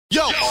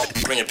Yo!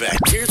 Bring it back.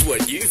 Here's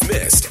what you've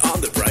missed on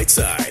the bright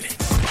side.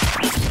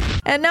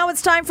 And now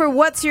it's time for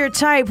What's Your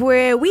Type,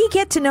 where we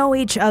get to know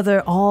each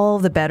other all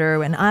the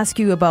better and ask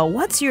you about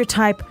what's your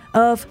type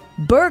of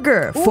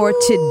burger for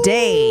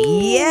today.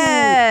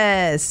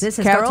 Yes. This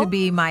has Carol? got to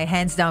be my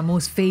hands down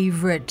most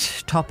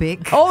favorite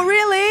topic. Oh,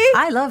 really?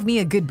 I love me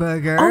a good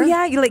burger. Oh,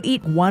 yeah. You like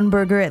eat one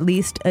burger at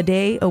least a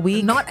day, a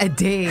week? Not a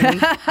day.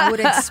 I would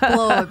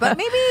explode. But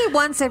maybe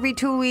once every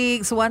 2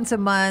 weeks, once a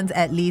month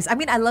at least. I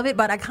mean, I love it,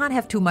 but I can't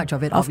have too much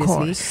of it, obviously.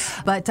 Of course.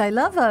 But I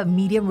love a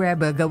medium rare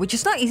burger, which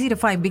is not easy to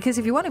find because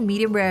if you want a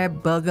medium rare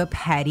burger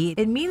patty,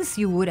 it means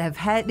you would have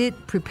had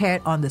it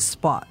prepared on the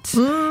spot.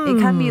 It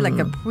can't be like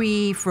a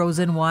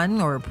pre-frozen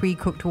one or a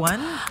pre-cooked one.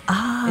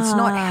 It's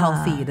not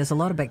healthy. There's a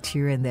lot of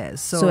bacteria in there.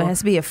 So it has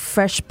to be a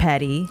fresh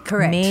patty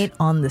made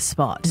on the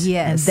spot.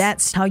 Yes. And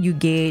that's how you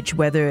gauge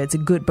whether it's a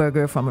good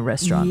burger from a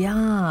restaurant.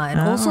 Yeah, and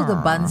also the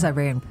buns are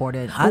very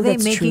important. Are they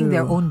that's making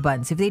their true. own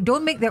buns? If they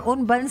don't make their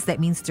own buns, that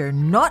means they're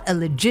not a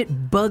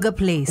legit burger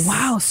place.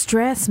 Wow,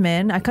 stress,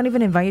 man. I can't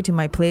even invite you to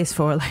my place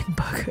for like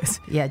burgers.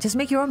 Yeah, just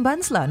make your own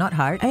buns lah, not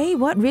hard. Hey,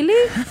 what?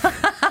 Really?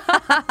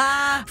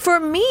 For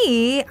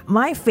me,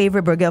 my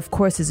favorite burger, of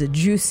course, is a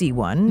juicy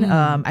one.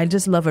 I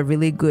just love a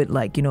really good,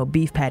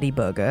 beef patty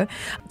burger.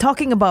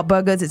 Talking about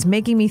burgers, it's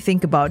making me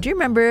think about, do you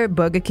remember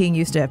Burger King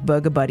used to have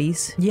burger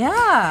buddies?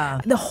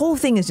 Yeah. The whole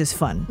thing is just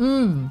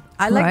fun.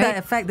 I like Right?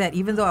 the fact that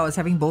even though I was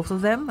having both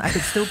of them, I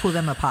could still pull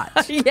them apart.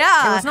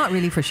 Yeah. It was not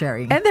really for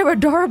sharing. And they were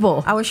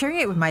adorable. I was sharing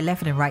it with my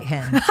left and right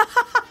hand.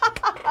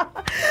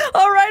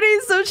 Alrighty,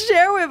 so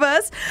share with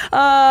us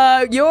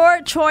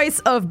your choice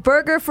of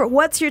burger for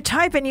what's your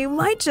type, and you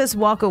might just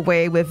walk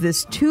away with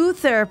this 2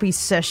 therapy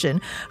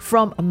session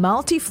from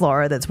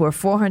Multiflora that's worth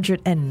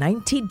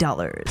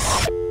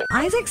 $490.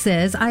 Isaac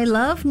says, I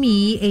love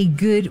me a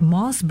good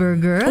Moss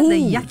burger,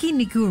 the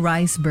yakiniku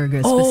rice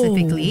burger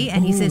specifically.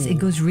 And he says it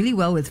goes really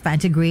well with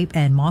Fanta grape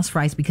and Moss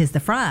rice because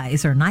the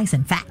fries are nice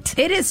and fat.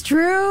 It is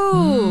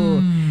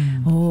true.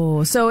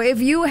 Oh, so if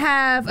you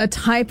have a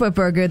type of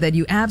burger that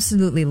you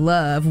absolutely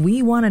love,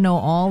 we want to know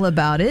all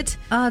about it.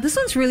 This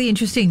one's really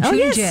interesting. Oh,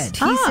 yes.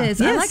 Chunjet. He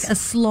says, I yes. like a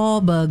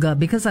slaw burger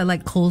because I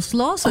like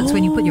coleslaw. So it's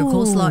when you put your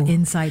coleslaw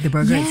inside the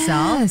burger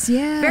itself.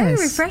 Yes. Very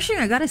refreshing,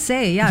 I gotta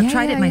say. Yeah, I've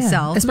tried it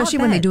myself. Especially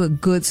Not when they bad. do a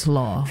good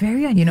slaw.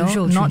 Very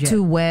unusual, not Chunjet.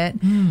 too wet.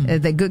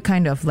 The good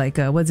kind of the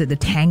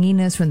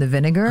tanginess from the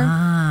vinegar.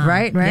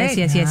 Right? Yes.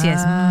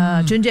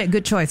 Chunjet,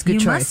 good choice, good You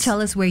choice. must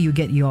tell us where you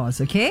get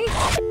yours, okay?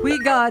 We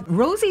got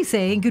Rosie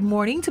saying, good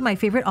morning to my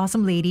favorite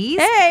awesome ladies.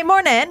 Hey,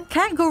 morning.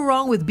 Can't go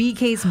wrong with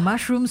BK's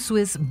Mushroom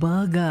Swiss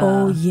Burger.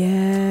 Oh,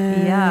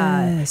 yes.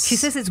 Yeah. She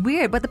says it's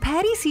weird, but the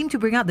patties seem to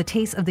bring out the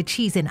taste of the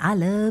cheese, and I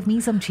love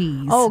me some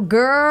cheese. Oh,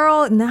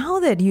 girl, now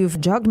that you've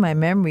jogged my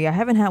memory, I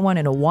haven't had one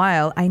in a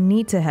while. I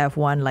need to have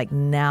one like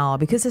now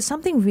because there's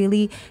something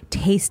really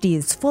tasty.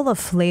 It's full of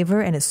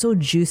flavor and it's so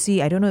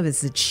juicy. I don't know if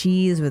it's the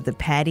cheese with the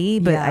patty,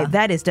 but Yeah.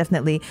 that is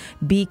definitely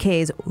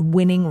BK's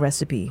winning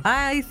recipe.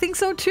 I think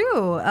so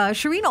too.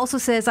 Shireen also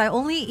says, I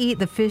only eat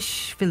the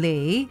fish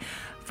fillet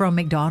from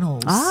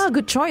McDonald's.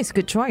 Good choice,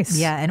 good choice.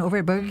 Yeah, and over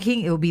at Burger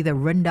King, it will be the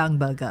rendang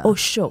burger. Oh,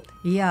 sure.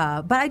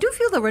 Yeah, but I do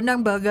feel the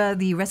rendang burger,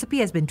 the recipe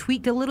has been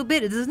tweaked a little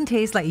bit. It doesn't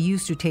taste like it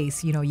used to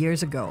taste,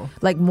 years ago.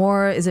 Like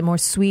is it more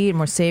sweet,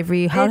 more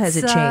savory? How has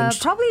it It's,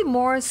 changed? Probably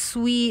more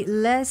sweet,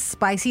 less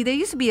spicy. There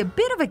used to be a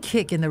bit of a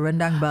kick in the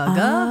rendang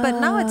burger, but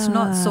now it's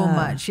not so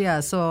much.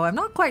 Yeah, so I'm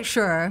not quite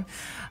sure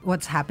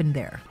what's happened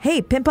there.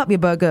 Hey, pimp up your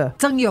burger.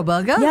 Zheng your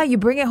burger? Yeah, you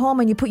bring it home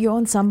and you put your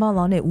own sambal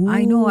on it. Ooh.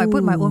 I know, I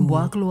put my own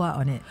buah keluak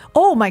on it.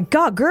 Oh my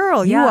God,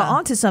 girl, you Yeah. are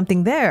onto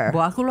something there.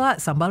 Buah keluak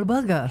sambal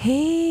burger.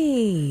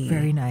 Hey.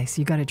 Very nice.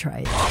 You got to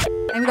try it.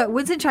 And we got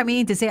Winston chiming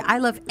in to say, I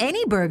love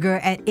any burger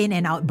at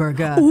In-N-Out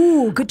Burger.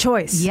 Ooh, good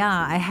choice.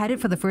 Yeah, I had it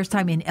for the first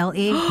time in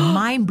LA.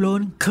 Mind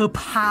blown,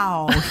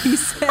 kapow, he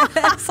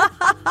says.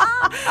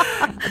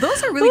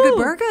 Those are really good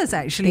burgers,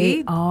 actually.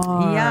 They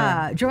are.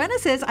 Yeah. Joanna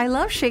says, I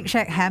love Shake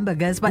Shack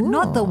hamburgers, but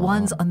not the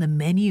ones on the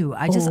menu.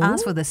 I just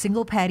asked for the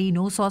single patty,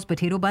 no sauce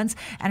potato buns,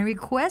 and a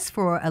request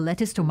for a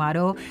lettuce,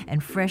 tomato,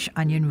 and fresh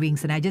onion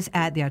rings. And I just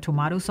add their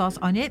tomato sauce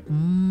on it.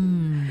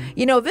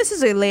 This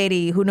is a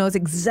lady who knows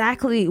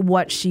exactly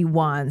what she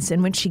wants.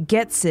 And when she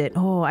gets it,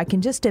 I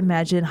can just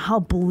imagine how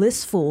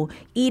blissful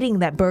eating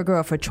that burger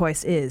of her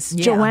choice is.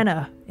 Yeah.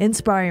 Joanna,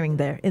 inspiring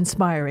there.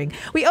 Inspiring.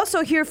 We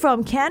also hear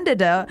from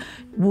Candida.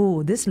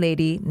 Woo, this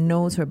lady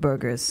knows her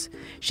burgers.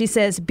 She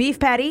says beef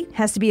patty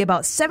has to be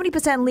about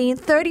 70% lean,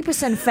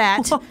 30%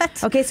 fat.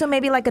 What? Okay, so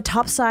maybe like a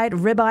topside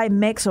ribeye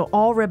mix or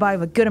all ribeye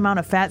with a good amount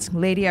of fats.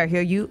 Lady, I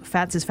hear you.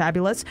 Fats is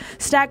fabulous.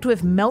 Stacked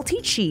with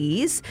melty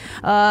cheese,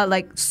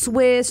 like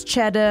Swiss,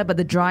 cheddar, but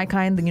the dry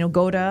kind,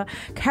 Gouda.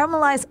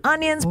 Caramelized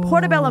onions,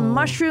 portobello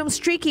mushrooms,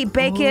 streaky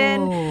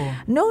bacon.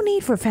 No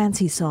need for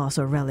fancy sauce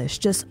or relish.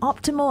 Just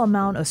optimal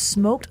amount of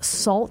smoked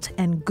salt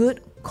and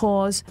good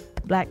cause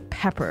black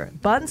pepper.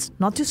 Buns,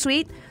 not too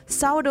sweet.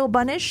 Sourdough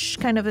bunish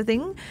kind of a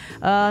thing.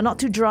 Not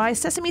too dry.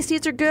 Sesame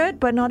seeds are good,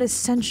 but not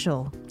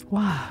essential.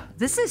 Wow.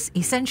 This is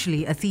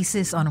essentially a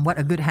thesis on what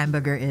a good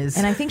hamburger is.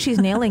 And I think she's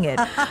nailing it.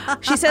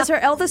 She says her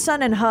eldest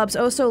son and Hubs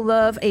also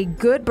love a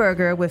good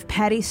burger with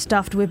patty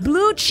stuffed with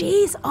blue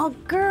cheese. Oh,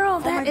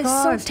 girl, that is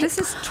so tasty. This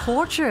is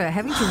torture.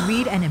 Having to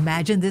read and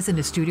imagine this in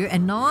the studio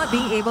and not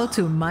being able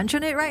to munch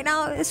on it right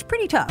now is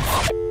pretty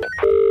tough.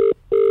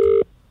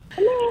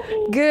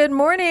 Good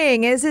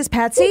morning. Is this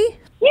Patsy?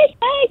 Yes,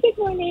 hi, good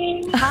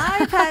morning.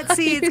 Hi,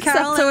 Patsy. You It's sound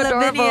Carol so and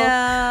adorable.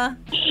 Lavinia.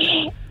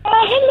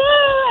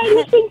 Hello, I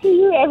listen to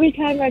you every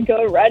time I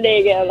go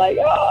running and I'm like,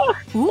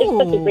 it's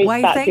such a great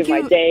start thank to my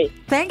you. day.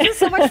 Thank you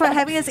so much for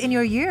having us in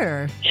your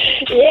year.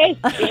 Yes,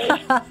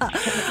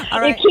 All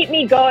you right. keep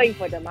me going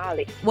for the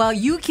Mali. Well,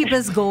 you keep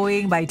us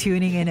going by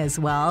tuning in as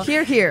well.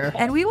 Here, here.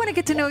 And we want to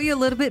get to know you a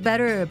little bit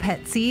better,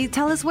 Patsy.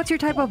 Tell us, what's your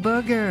type of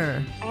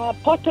burger?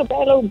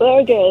 Portobello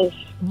burgers.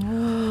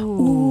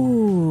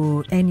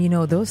 Ooh, and you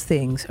know, those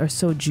things are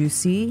so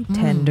juicy,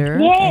 tender,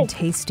 Yes, and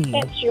tasty.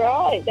 That's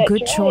right. That's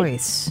Good right.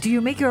 choice. Do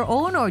you make your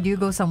own or do you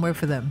go somewhere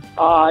for them?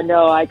 Oh,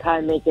 no, I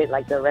can't make it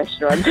like the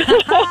restaurant.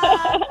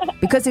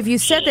 Because if you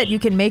said that you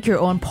can make your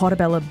own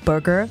portobello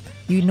burger,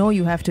 you know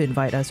you have to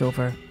invite us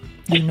over.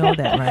 You know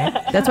that, right?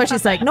 That's why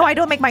she's like, no, I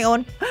don't make my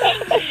own.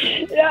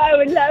 No, I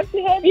would love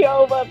to have you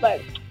over,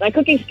 but my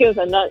cooking skills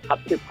are not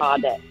up to par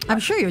there. I'm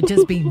sure you're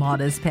just being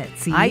modest,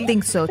 Patsy. I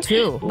think so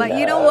too. But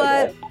you know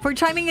what? For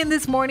chiming in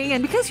this morning,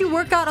 and because you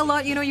work out a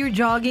lot, you know, you're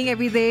jogging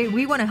every day,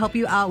 we want to help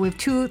you out with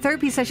 2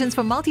 therapy sessions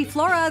from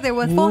Multiflora. They're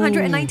worth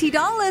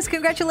 $490.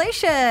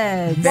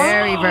 Congratulations.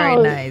 Very, very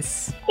Wow.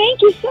 nice.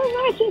 Thank you so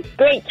much. It's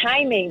great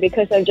timing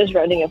because I'm just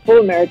running a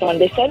full marathon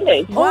this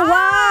Sunday. Oh,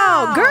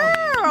 wow,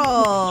 girl.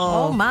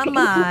 Oh,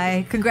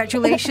 my.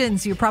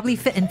 Congratulations. You're probably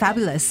fit and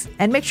fabulous.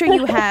 And make sure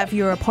you have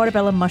your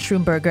portobello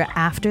mushroom burger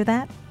after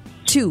that.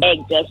 2.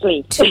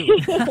 Exactly.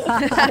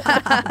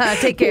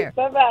 Take care.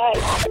 Bye-bye.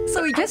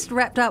 So we just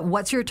wrapped up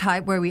What's Your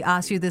Type, where we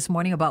asked you this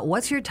morning about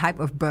what's your type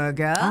of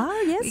burger.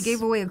 Yes. We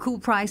gave away a cool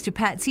prize to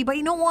Patsy. But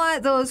you know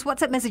what? Those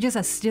WhatsApp messages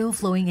are still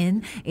flowing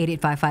in.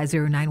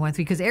 88550913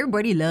 because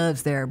everybody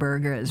loves their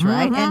burgers,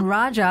 right? And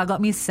Raja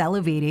got me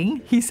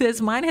salivating. He says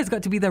mine has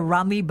got to be the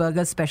Ramly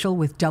Burger Special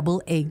with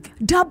double egg.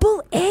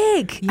 Double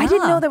egg. I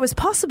didn't Yeah. know that was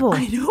possible.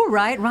 I know,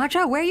 right?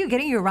 Raja, where are you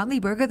getting your Ramly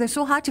Burger? They're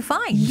so hard to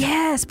find.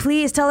 Yes,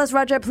 please tell us,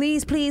 Raja.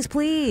 Please, please,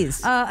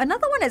 please.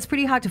 Another one that's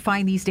pretty hard to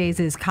find these days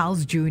is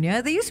Carl's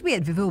Jr. They used to be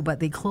at Vivo, but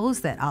they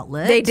closed that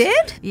outlet. They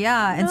did?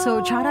 Yeah, and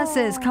so Chada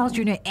says Carl's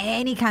Jr.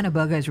 any kind of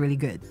burger is really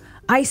good.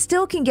 I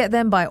still can get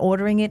them by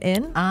ordering it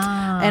in.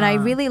 And I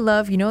really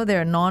love,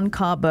 their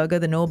non-carb burger,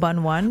 the no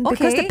bun one.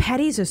 Because Okay. the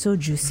patties are so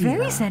juicy.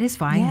 Very lah.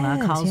 satisfying,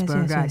 Yes, Carl's yes,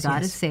 Burger, yes, yes, I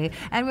gotta yes. say.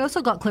 And we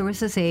also got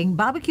Clarissa saying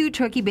barbecue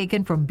turkey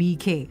bacon from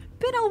BK.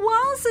 Been a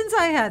while since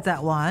I had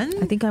that one.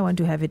 I think I want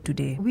to have it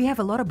today. We have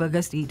a lot of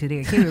burgers to eat today.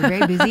 Okay, we're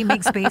very busy.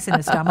 Make space in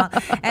the stomach.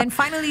 And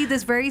finally,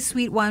 this very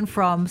sweet one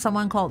from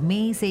someone called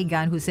Mei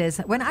Segan who says,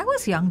 when I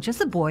was young,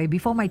 just a boy,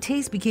 before my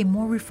taste became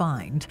more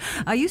refined,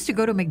 I used to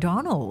go to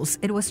McDonald's.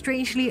 It was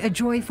strangely a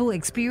joyful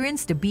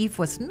experience. The beef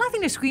was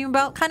nothing to scream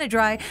about, kind of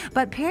dry,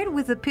 but paired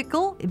with a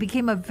pickle, it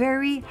became a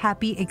very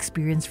happy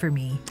experience for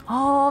me.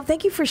 Oh,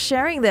 thank you for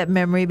sharing that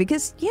memory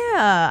because,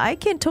 I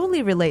can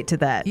totally relate to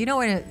that. You know,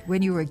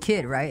 when you were a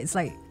kid, right? It's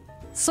like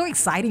so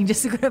exciting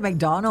just to go to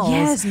McDonald's.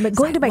 Yes, It's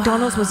going to like,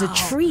 McDonald's was a wow.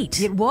 treat.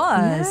 It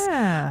was.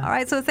 Yeah. All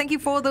right, so thank you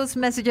for those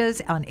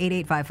messages on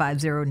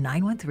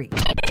 88550913.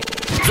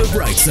 The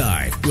Bright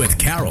Side with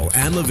Carol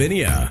and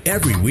Lavinia.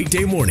 Every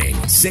weekday morning,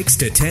 6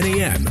 to 10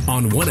 a.m.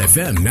 on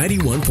 1FM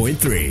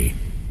 91.3.